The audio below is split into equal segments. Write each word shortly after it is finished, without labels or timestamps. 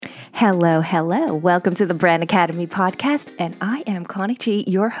Hello, hello. Welcome to the Brand Academy podcast, and I am Connie G,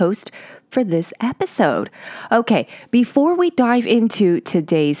 your host for this episode. Okay, before we dive into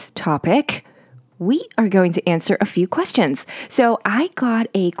today's topic, we are going to answer a few questions. So I got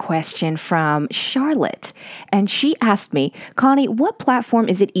a question from Charlotte, and she asked me, Connie, what platform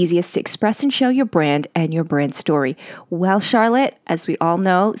is it easiest to express and show your brand and your brand story? Well, Charlotte, as we all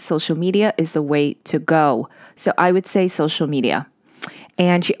know, social media is the way to go. So I would say social media.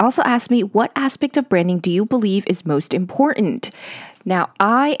 And she also asked me, what aspect of branding do you believe is most important? Now,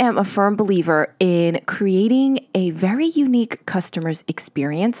 I am a firm believer in creating a very unique customer's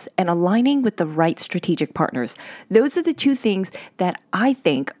experience and aligning with the right strategic partners. Those are the two things that I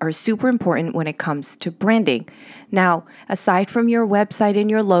think are super important when it comes to branding. Now, aside from your website and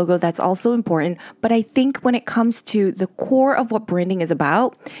your logo, that's also important. But I think when it comes to the core of what branding is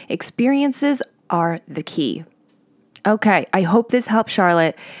about, experiences are the key. Okay, I hope this helps,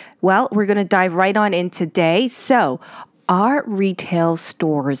 Charlotte. Well, we're going to dive right on in today. So, are retail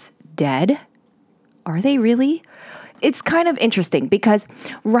stores dead? Are they really? It's kind of interesting because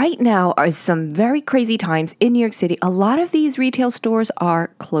right now are some very crazy times in New York City. A lot of these retail stores are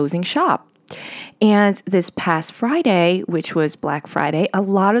closing shop. And this past Friday, which was Black Friday, a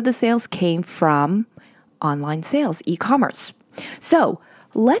lot of the sales came from online sales, e-commerce. So,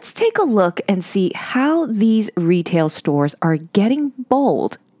 let's take a look and see how these retail stores are getting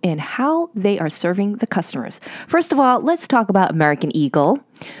bold in how they are serving the customers. First of all, let's talk about American Eagle.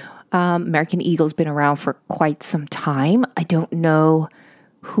 American Eagle's been around for quite some time. I don't know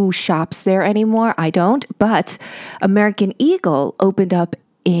who shops there anymore. I don't. But American Eagle opened up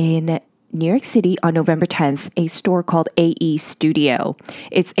in New York City on November 10th, a store called AE Studio.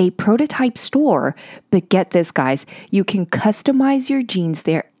 It's a prototype store, but get this, guys, you can customize your jeans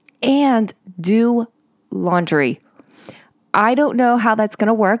there and do laundry. I don't know how that's going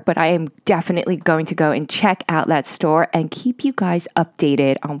to work, but I am definitely going to go and check out that store and keep you guys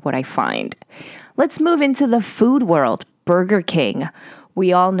updated on what I find. Let's move into the food world. Burger King.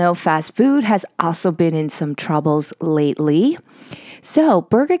 We all know fast food has also been in some troubles lately. So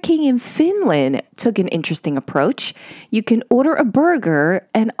Burger King in Finland took an interesting approach. You can order a burger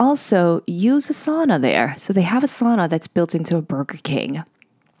and also use a sauna there. So they have a sauna that's built into a Burger King,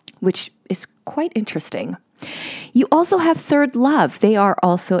 which is quite interesting. You also have Third Love. They are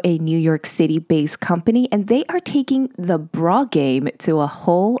also a New York City-based company, and they are taking the bra game to a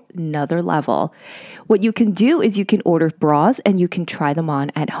whole nother level. What you can do is you can order bras and you can try them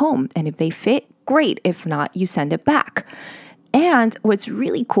on at home. And if they fit, great. If not, you send it back. And what's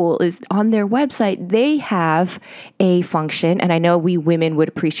really cool is on their website, they have a function, and I know we women would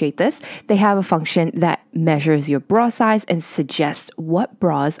appreciate this. They have a function that measures your bra size and suggests what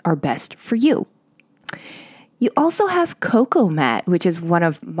bras are best for you. You also have Coco Mat, which is one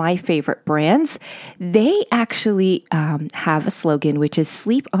of my favorite brands. They actually have a slogan, which is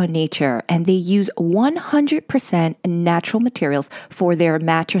sleep on nature, and they use 100% natural materials for their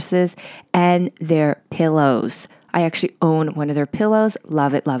mattresses and their pillows. I actually own one of their pillows.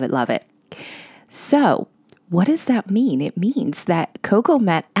 Love it, love it, love it. So, what does that mean? It means that Coco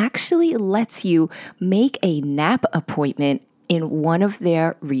Mat actually lets you make a nap appointment in one of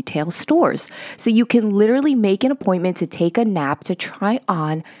their retail stores. So you can literally make an appointment to take a nap to try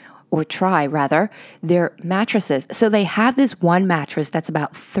their mattresses. So they have this one mattress that's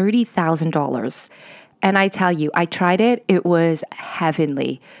about $30,000. And I tell you, I tried it. It was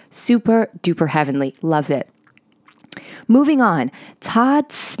heavenly, super duper heavenly. Loved it. Moving on, Todd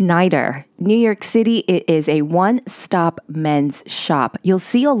Snyder, New York City. It is a one-stop men's shop. You'll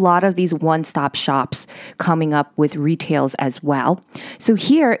see a lot of these one-stop shops coming up with retails as well. So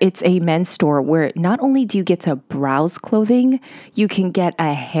here it's a men's store where not only do you get to browse clothing, you can get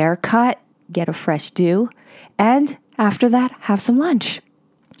a haircut, get a fresh do, and after that, have some lunch.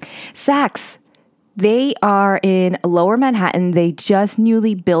 Saks. They are in Lower Manhattan. They just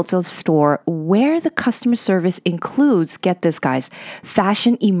newly built a store where the customer service includes, get this guys,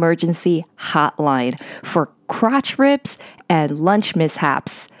 fashion emergency hotline for crotch rips and lunch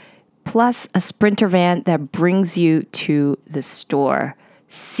mishaps, plus a Sprinter van that brings you to the store.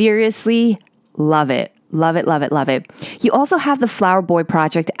 Seriously, love it. Love it, love it, love it. You also have the Flower Boy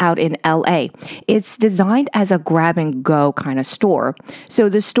project out in LA. It's designed as a grab and go kind of store. So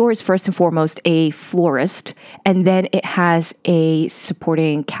the store is first and foremost a florist, and then it has a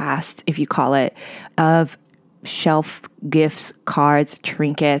supporting cast, if you call it, of shelf gifts, cards,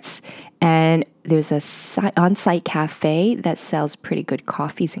 trinkets, and there's a on-site cafe that sells pretty good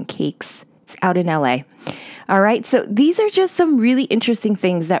coffees and cakes. It's out in LA. All right, so these are just some really interesting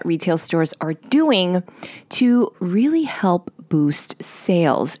things that retail stores are doing to really help boost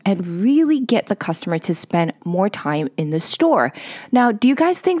sales and really get the customer to spend more time in the store. Now, do you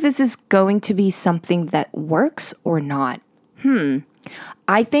guys think this is going to be something that works or not?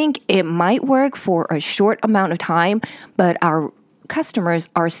 I think it might work for a short amount of time, but our customers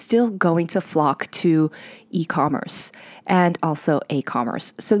are still going to flock to e-commerce and also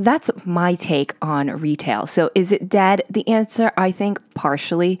a-commerce. So that's my take on retail. So is it dead? The answer, I think,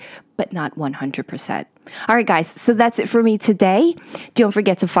 partially, but not 100%. All right, guys. So that's it for me today. Don't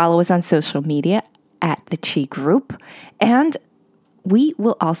forget to follow us on social media at the Chi Group. And we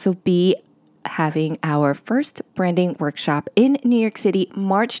will also be having our first branding workshop in New York City,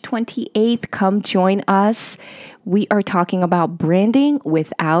 March 28th. Come join us. We are talking about branding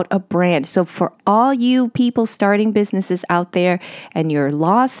without a brand. So for all you people starting businesses out there and you're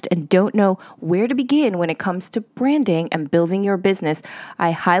lost and don't know where to begin when it comes to branding and building your business,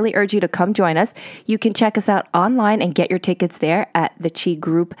 I highly urge you to come join us. You can check us out online and get your tickets there at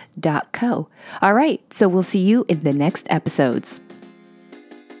thechigroup.co. All right, so we'll see you in the next episodes.